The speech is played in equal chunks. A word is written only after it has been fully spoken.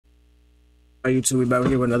Hi YouTube, we back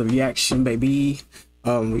here with another reaction, baby.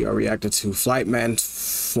 We are reacting to Flightman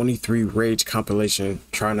 23 Rage compilation.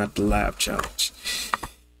 Try not to laugh challenge.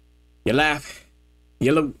 You laugh,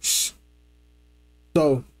 you lose.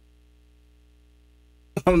 So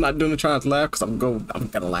I'm not doing the try not to laugh because I'm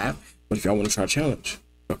gonna laugh. But if y'all want to try a challenge,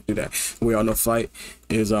 y'all can do that. We all know Flight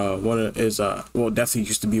is well, definitely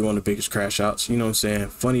used to be one of the biggest crash outs. You know what I'm saying?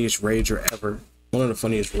 Funniest rager ever. One of the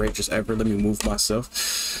funniest ragers ever. Let me move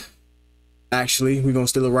myself. Actually, we're gonna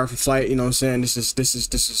steal a rifle Flight. You know what I'm saying? This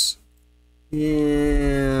is yeah.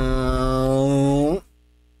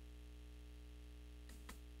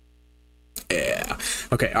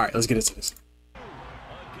 Okay, all right, let's get into this.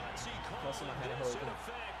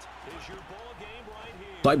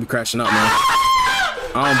 Flight be crashing out, man.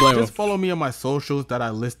 I don't blame him. Just follow me on my socials that I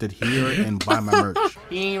listed here and buy my merch.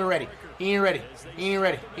 He ain't even ready. He ain't ready. He ain't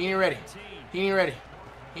ready. He ain't ready. He ain't ready.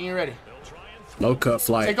 He ain't ready. Low cut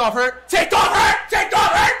Flight. Take off her. Take off her. Take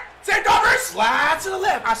off her. Take off her. Slide to the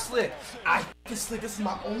left. I slid. I can slid. This is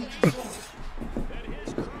my only control.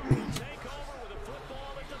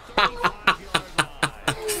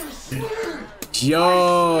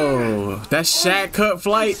 Yo, that's Shaq cut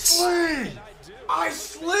Flight. I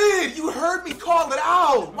slid. You heard me call it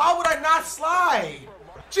out. Why would I not slide?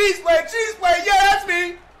 Cheese plate. Cheese plate. Yeah, that's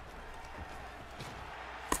me.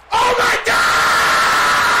 Oh my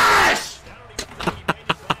gosh!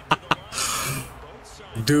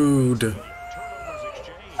 Dude.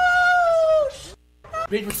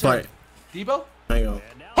 Big return. Flight. Debo? Hang on.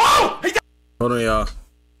 Oh! He got Hold on, y'all.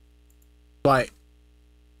 Flight.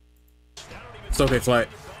 It's okay, Flight.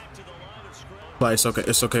 Flight, it's okay.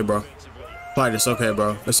 It's okay, bro. Flight, it's okay,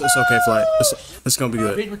 bro. It's okay, Flight. It's gonna be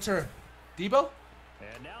good. big return. Debo?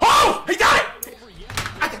 Oh! He got it!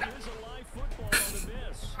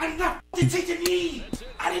 I did not take the knee!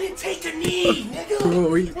 I didn't take the knee,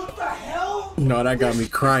 nigga! What the hell? No, that got me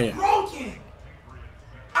crying. Broken!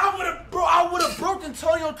 I would have broken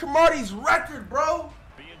Antonio Cromartie's record, bro!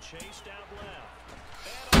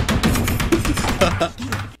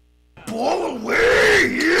 Ball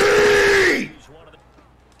away!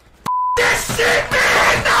 This shit,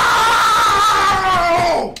 man!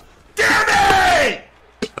 No! Damn it!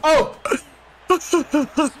 Oh!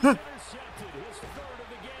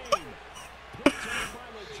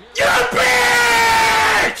 You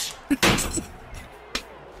bitch!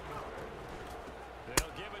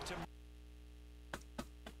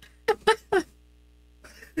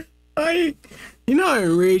 You know how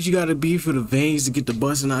enraged you gotta be for the veins to get the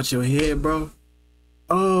busting out your head, bro?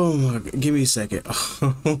 Oh my god, give me a second.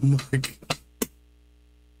 Oh my god.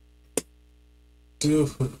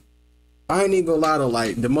 Dude. I ain't even gonna lie though,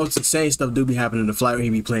 like the most insane stuff do be happening in the Flight when he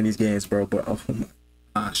be playing these games, bro. But oh my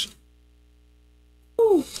gosh.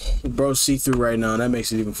 Whew. Bro, see through right now, and that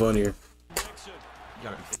makes it even funnier.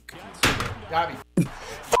 Gotta be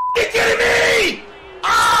f***ing kidding me!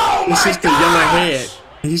 Oh my It's just a gosh! yelling head.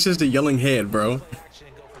 He's just a yelling head, bro.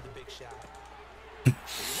 I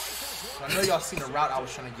know y'all seen the route I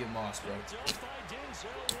was trying to give Moss, bro.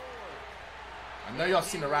 I know y'all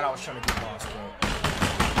seen the route I was trying to give Moss, bro.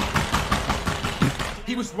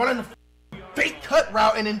 He was running the fake cut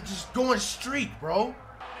route and then just going street, bro.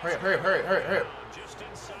 Hurry up, hurry up, hurry up, hurry up, hurry up.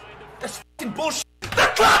 That's f***ing bullshit.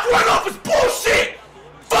 The clock run off is bullshit!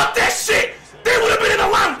 Fuck that shit! They would have been in the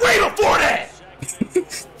line way before that!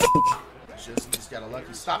 just got a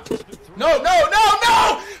lucky stop. No, no, no,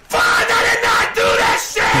 no! Fine, I did not do that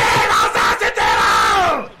shit!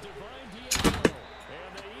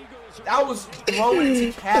 That was throwing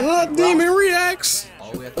to Captain. Demon reacts.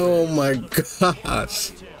 Oh my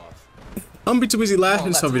gosh. I'm be too busy laughing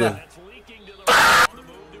this video.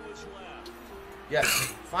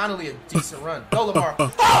 Yes, finally a decent run. Go, Lamar.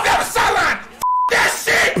 Oh, that was sideline! That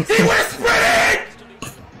shit! He was sprinting!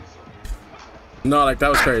 No, like that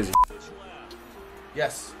was crazy.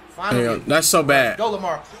 Yes, finally. Hey, that's so bad. Go,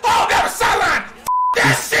 Lamar. Oh, that was sideline!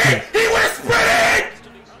 That shit! He was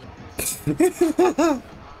sprinting!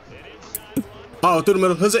 Oh, through the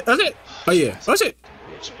middle. That's it. That's it. Oh yeah. That's it.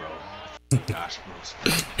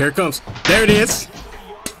 Here it comes. There it is.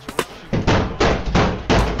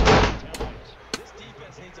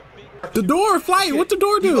 The door, Flight. What the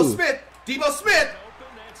door do? Debo Smith. Debo Smith.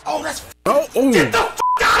 Oh, that's. Oh. Get the f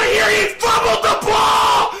out of here! He fumbled the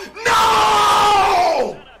ball!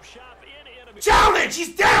 No! Challenge!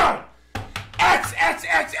 He's down! X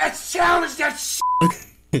challenge that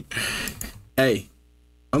shit! Hey,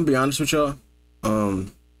 I'm gonna be honest with y'all.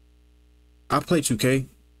 I play 2K.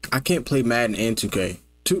 I can't play Madden and 2K.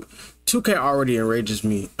 2K already enrages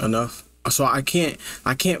me enough, so I can't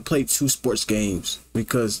play two sports games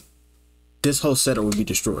because this whole setup would be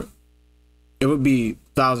destroyed. it would be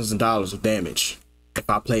thousands of dollars of damage if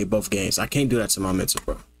I played both games. I can't do that to my mental,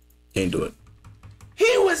 bro. Can't do it.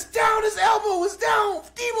 He was down. His elbow was down.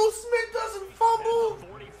 Debo Smith doesn't fumble.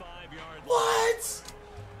 What?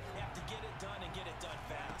 Have to get it done and get it done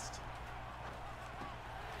fast.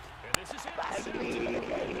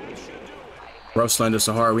 Bro slammed us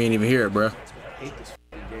so hard we ain't even hear it, bro. I hate this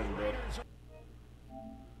game, bro.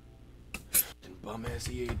 Bum ass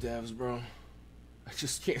EA devs, bro. I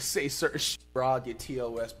just can't say certain shit, bro. I'll get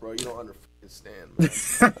TOS, bro. You don't understand, man.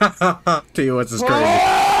 Tell you what's is crazy.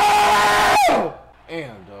 Oh!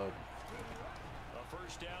 And, dog. A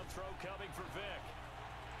first down throw coming for Vic.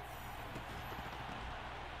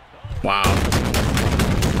 Wow.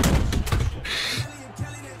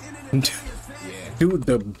 Dude,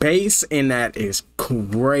 the bass in that is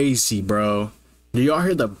crazy, bro. Do y'all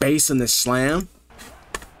hear the bass in the slam?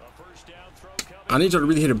 I need y'all to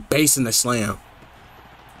really hear the bass in the slam.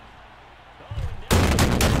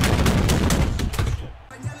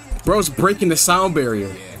 Bro's breaking the sound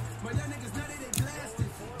barrier.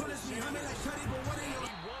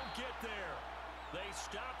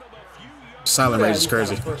 Silent rage is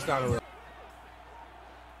crazy. First down.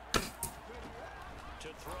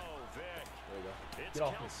 Get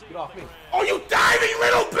off me. Get off me. Oh, you diving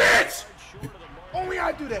little bitch! Only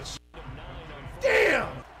I do that shit. Damn!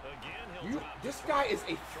 This guy is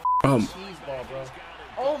a cheeseball, bro.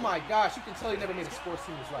 Oh my gosh, you can tell he never made a sports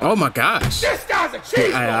team in his life. Oh my gosh. This guy's a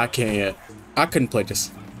cheeseball! I can't yet. I couldn't play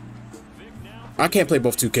this. I can't play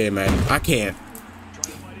both 2K, man. I can't.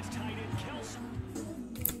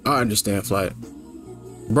 I understand, Flight.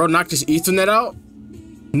 Bro knocked his Ethernet out?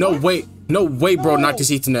 No, wait. No way, bro knocked his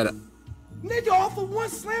Ethernet out. Nigga, off of one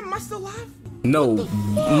slam, am I still alive? No.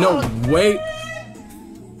 No, wait.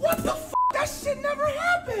 What the f? That shit never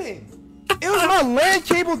happened. It was my LAN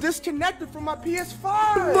cable disconnected from my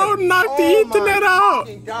PS5. Bro knocked the Ethernet out.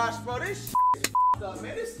 Oh gosh, bro, this shit is f***ed up,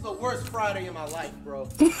 man. This is the worst Friday in my life, bro.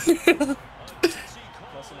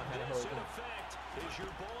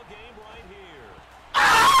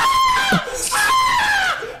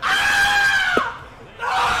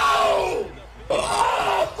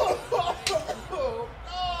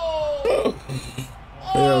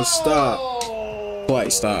 Yo, stop.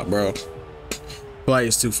 Flight, stop, bro. Flight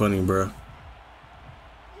is too funny, bro.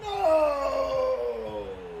 No!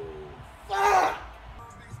 Fuck!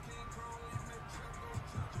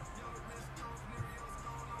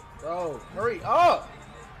 Bro, hurry up!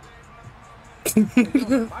 What are you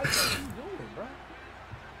doing, bro?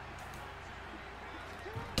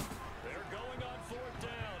 They're going on fourth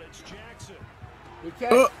down. It's Jackson. We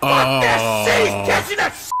can't. Fuck that shit! He's catching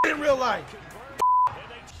that shit in real life!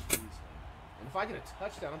 And if I get a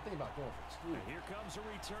touchdown, I'm thinking about going for two. Here comes a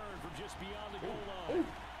return from just beyond the goal line.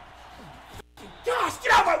 Gosh,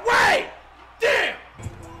 get out of my way! Damn!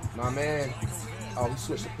 My man. Oh, he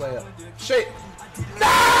switched the play up. Shit. No!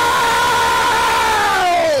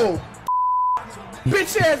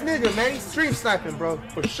 Bitch ass nigga, man. He's stream sniping, bro.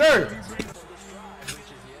 For sure.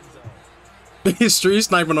 He's street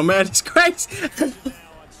sniping on man. It's crazy.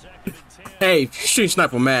 Hey, street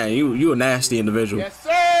sniper man, you a nasty individual. Yes,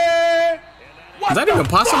 sir! What Is that even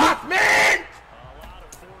possible? fuck, man?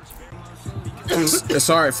 It's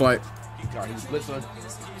alright, Flight. God, he's blitzing.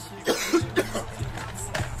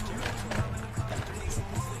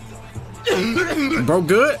 Bro,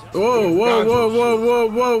 good? Whoa, whoa, whoa, whoa, whoa,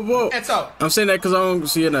 whoa, whoa. And so. I'm saying that because I don't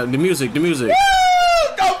see the music, the music. Woo!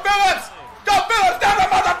 Go Phillips! Go Phillips! Down the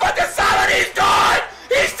motherfucking side! He's gone!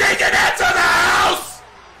 He's taking that to the house!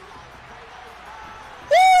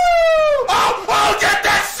 Woo! Oh, get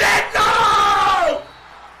that shit! No!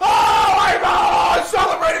 Oh, I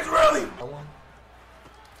celebrated really!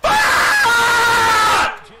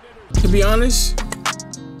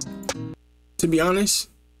 To be honest,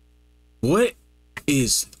 what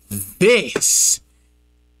is this?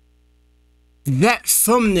 That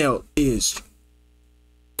thumbnail is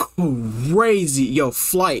crazy. Yo,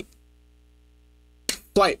 Flight,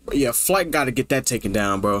 yeah, Flight gotta get that taken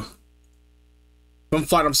down, bro. From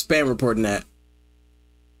Flight, I'm spam reporting that.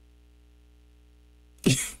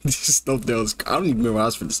 This thumbnail is, I don't even remember what I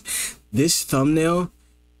was for this. This thumbnail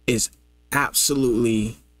is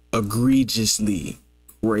absolutely egregiously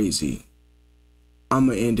crazy. I'm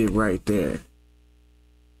gonna end it right there.